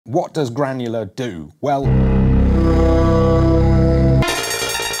What does Granular do? Well, nice.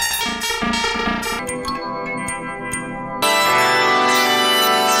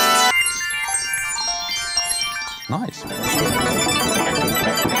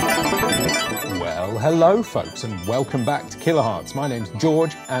 Well, hello folks, and welcome back to Kilohearts. My name's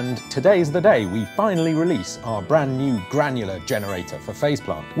George, and today's the day we finally release our brand new Granular generator for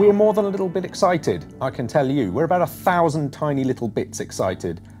Faceplant. We're more than a little bit excited, I can tell you. We're about 1,000 tiny little bits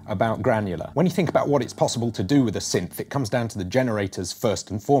excited about Granular. When you think about what it's possible to do with a synth, it comes down to the generators first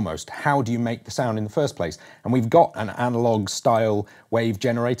and foremost. How do you make the sound in the first place? And we've got an analog style wave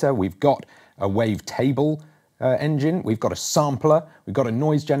generator, we've got a wave table engine, we've got a sampler, we've got a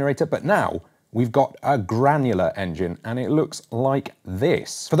noise generator, but now we've got a Granular engine, and it looks like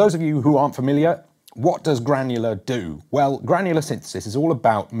this. For those of you who aren't familiar, what does Granular do? Well, granular synthesis is all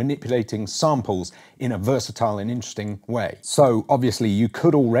about manipulating samples in a versatile and interesting way. So obviously you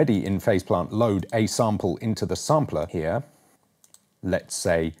could already in Faceplant load a sample into the sampler here. Let's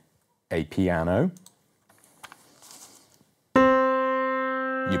say a piano.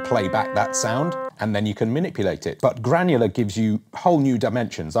 You play back that sound, and then you can manipulate it. But Granular gives you whole new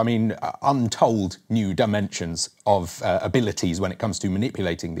dimensions, I mean, untold new dimensions of abilities when it comes to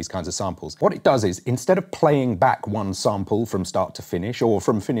manipulating these kinds of samples. What it does is, instead of playing back one sample from start to finish, or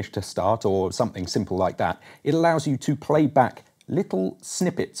from finish to start, or something simple like that, it allows you to play back little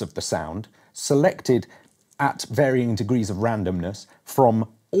snippets of the sound, selected at varying degrees of randomness from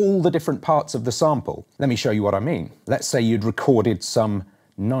all the different parts of the sample. Let me show you what I mean. Let's say you'd recorded some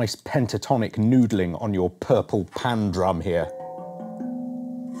nice pentatonic noodling on your purple pan drum here.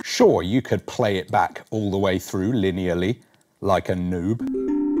 Sure, you could play it back all the way through linearly, like a noob.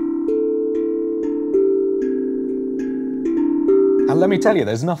 And let me tell you,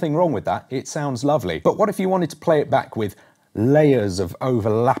 there's nothing wrong with that. It sounds lovely. But what if you wanted to play it back with layers of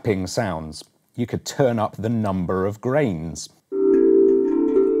overlapping sounds? You could turn up the number of grains.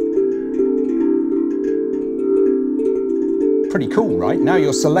 Pretty cool, right? Now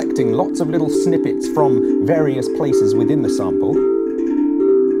you're selecting lots of little snippets from various places within the sample,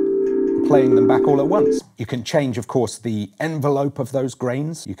 playing them back all at once. You can change, of course, the envelope of those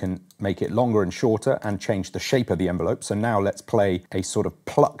grains. You can make it longer and shorter and change the shape of the envelope. So now let's play a sort of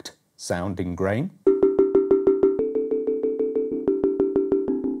plucked sounding grain.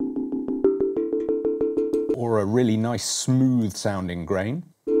 Or a really nice smooth sounding grain.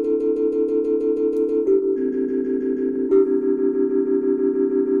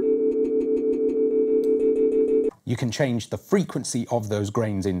 You can change the frequency of those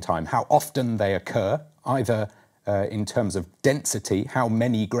grains in time, how often they occur, either in terms of density, how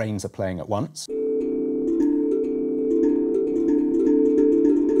many grains are playing at once,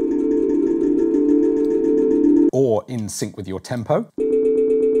 or in sync with your tempo.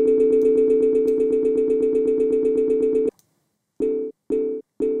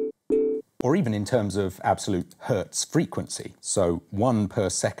 Or even in terms of absolute hertz frequency. So 1 per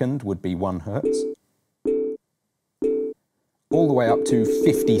second would be 1 hertz. All the way up to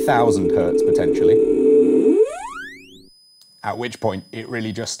 50,000 hertz potentially. At which point it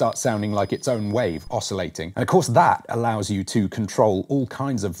really just starts sounding like its own wave oscillating. And of course that allows you to control all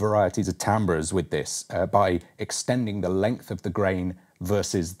kinds of varieties of timbres with this by extending the length of the grain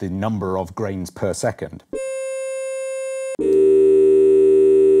versus the number of grains per second.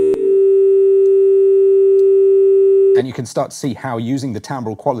 And you can start to see how, using the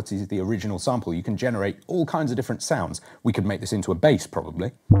timbral qualities of the original sample, you can generate all kinds of different sounds. We could make this into a bass,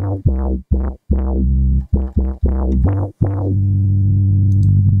 probably.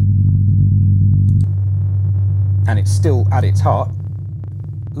 And it's still, at its heart,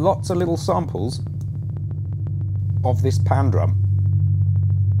 lots of little samples of this pan drum.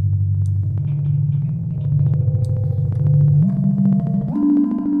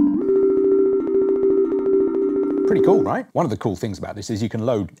 Pretty cool, right? One of the cool things about this is you can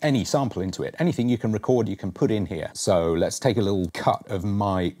load any sample into it. Anything you can record, you can put in here. So let's take a little cut of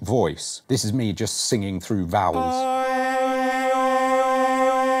my voice. This is me just singing through vowels.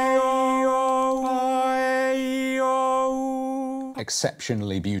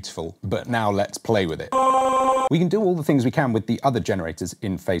 Exceptionally beautiful, but now let's play with it. We can do all the things we can with the other generators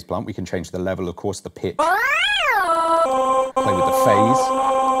in Faceplant. We can change the level, of course, the pitch, play with the phase.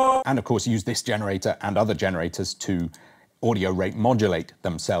 And of course use this generator and other generators to audio rate modulate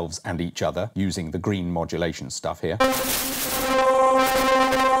themselves and each other using the green modulation stuff here.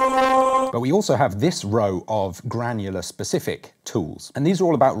 But we also have this row of granular specific tools, and these are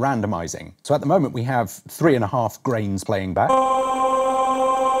all about randomizing. So at the moment we have 3.5 grains playing back.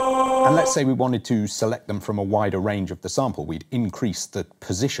 And let's say we wanted to select them from a wider range of the sample. We'd increase the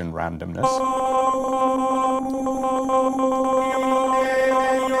position randomness.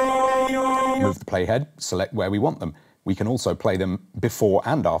 Move the playhead, select where we want them. We can also play them before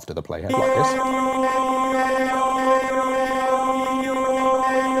and after the playhead, like this.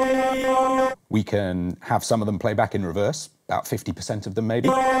 We can have some of them play back in reverse, about 50% of them maybe.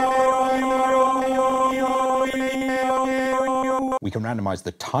 We can randomize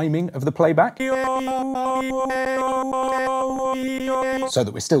the timing of the playback so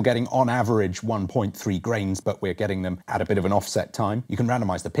that we're still getting on average 1.3 grains, but we're getting them at a bit of an offset time. You can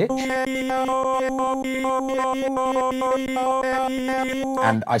randomize the pitch.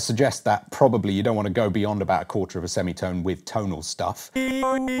 And I suggest that probably you don't want to go beyond about a quarter of a semitone with tonal stuff,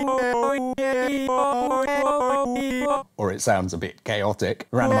 or it sounds a bit chaotic.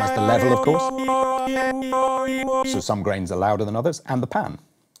 Randomize the level, of course. So some grains are louder than others, and the pan.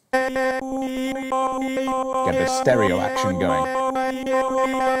 Get a bit of stereo action going.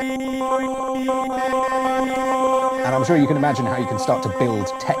 And I'm sure you can imagine how you can start to build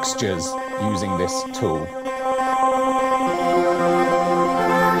textures using this tool.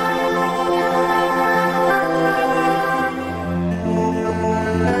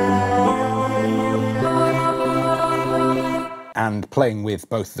 And playing with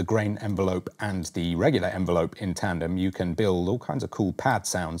both the grain envelope and the regular envelope in tandem, you can build all kinds of cool pad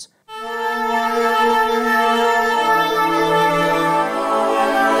sounds.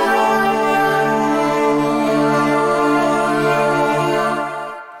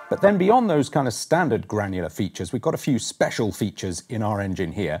 But then beyond those kind of standard granular features, we've got a few special features in our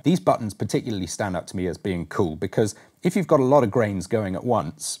engine here. These buttons particularly stand out to me as being cool, because if you've got a lot of grains going at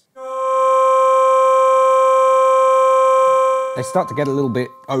once, they start to get a little bit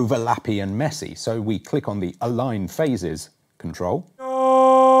overlappy and messy. So we click on the Align Phases control.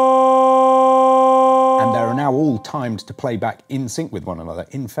 And they are now all timed to play back in sync with one another,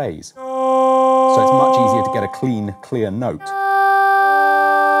 in phase. So it's much easier to get a clean, clear note.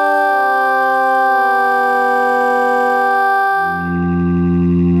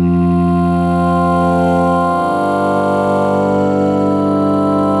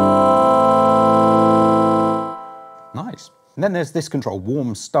 Nice. And then there's this control,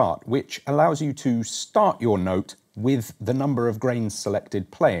 Warm Start, which allows you to start your note with the number of grains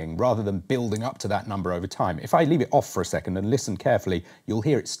selected playing, rather than building up to that number over time. If I leave it off for a second and listen carefully, you'll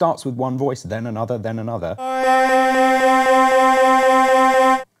hear it starts with one voice, then another, then another.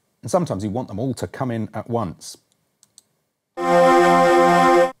 And sometimes you want them all to come in at once.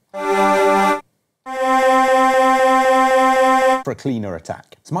 For a cleaner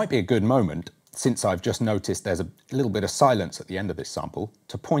attack. This might be a good moment, since I've just noticed there's a little bit of silence at the end of this sample,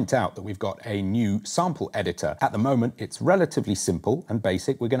 to point out that we've got a new sample editor. At the moment, it's relatively simple and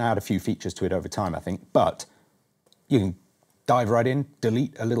basic. We're going to add a few features to it over time, I think, but you can dive right in,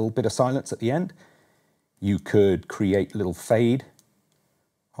 delete a little bit of silence at the end. You could create a little fade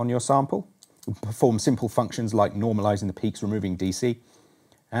on your sample, perform simple functions like normalizing the peaks, removing DC,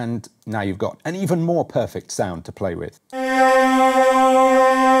 and now you've got an even more perfect sound to play with.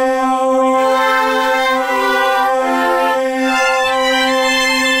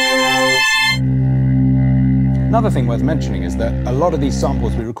 Another thing worth mentioning is that a lot of these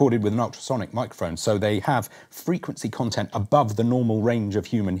samples we recorded with an ultrasonic microphone, so they have frequency content above the normal range of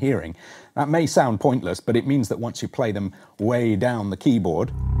human hearing. That may sound pointless, but it means that once you play them way down the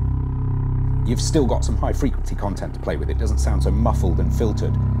keyboard, you've still got some high frequency content to play with. It doesn't sound so muffled and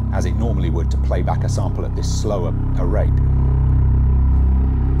filtered as it normally would to play back a sample at this slower a rate.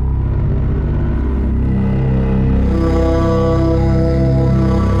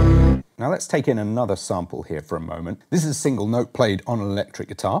 Now let's take in another sample here for a moment. This is a single note played on an electric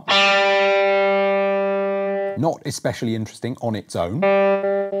guitar. Not especially interesting on its own,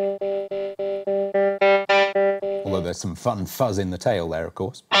 although there's some fun fuzz in the tail there, of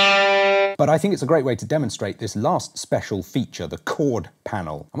course. But I think it's a great way to demonstrate this last special feature, the chord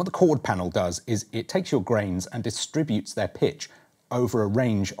panel. And what the chord panel does is it takes your grains and distributes their pitch over a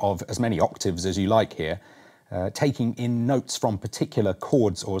range of as many octaves as you like here, taking in notes from particular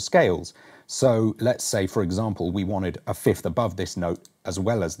chords or scales. So let's say, for example, we wanted a fifth above this note as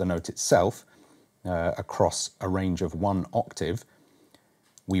well as the note itself, across a range of 1 octave.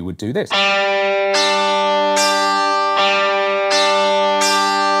 We would do this.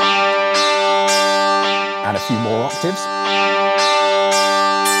 And a few more octaves.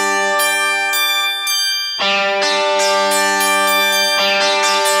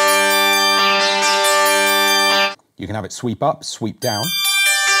 You can have it sweep up, sweep down,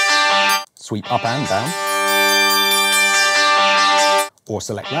 sweep up and down, or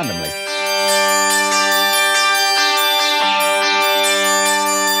select randomly.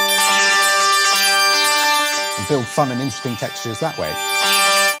 And build fun and interesting textures that way.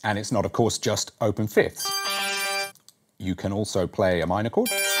 And it's not, of course, just open fifths. You can also play a minor chord,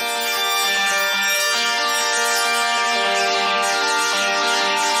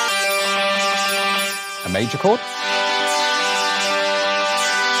 a major chord,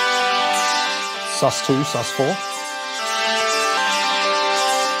 sus2, sus4,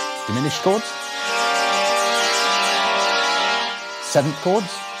 diminished chords, seventh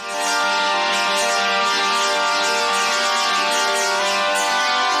chords,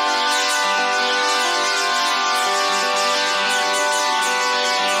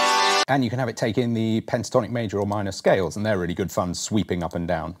 and you can have it take in the pentatonic major or minor scales, and they're really good fun sweeping up and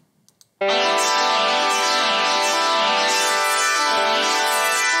down.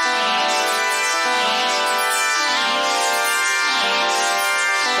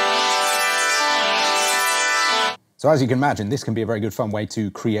 So as you can imagine, this can be a very good fun way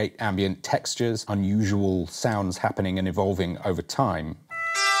to create ambient textures, unusual sounds happening and evolving over time.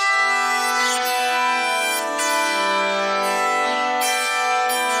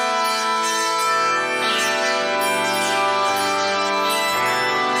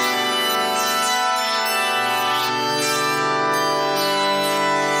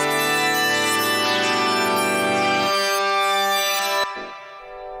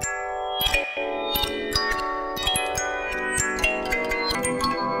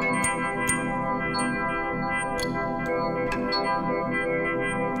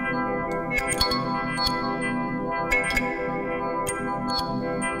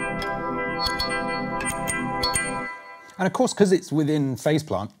 And of course, because it's within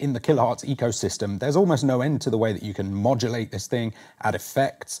Phaseplant, in the Kilohearts ecosystem, there's almost no end to the way that you can modulate this thing, add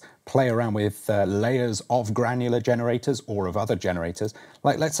effects, play around with layers of granular generators or of other generators.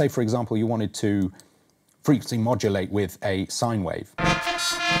 Like, let's say, for example, you wanted to frequency modulate with a sine wave.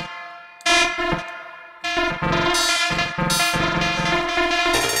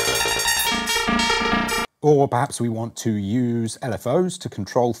 Or perhaps we want to use LFOs to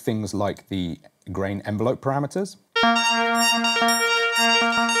control things like the grain envelope parameters.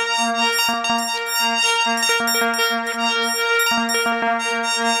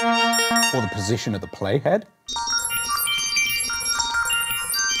 Or the position of the playhead.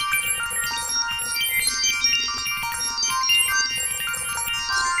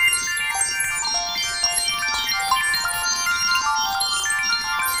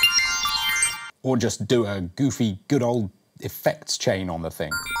 Or just do a goofy, good old effects chain on the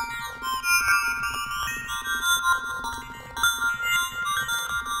thing.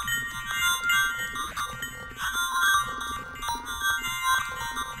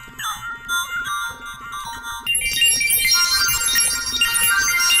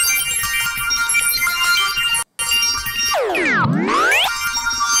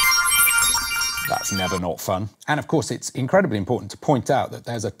 That's never not fun. And of course, it's incredibly important to point out that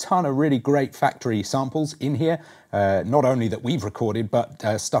there's a ton of really great factory samples in here. Not only that we've recorded,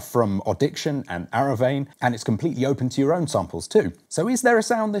 but stuff from Audition and Aravane, and it's completely open to your own samples too. So is there a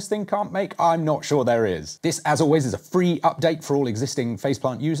sound this thing can't make? I'm not sure there is. This, as always, is a free update for all existing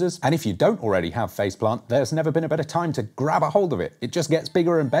Phaseplant users, and if you don't already have Phaseplant, there's never been a better time to grab a hold of it. It just gets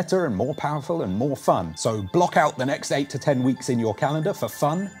bigger and better and more powerful and more fun. So block out the next 8 to 10 weeks in your calendar for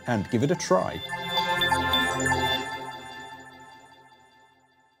fun and give it a try.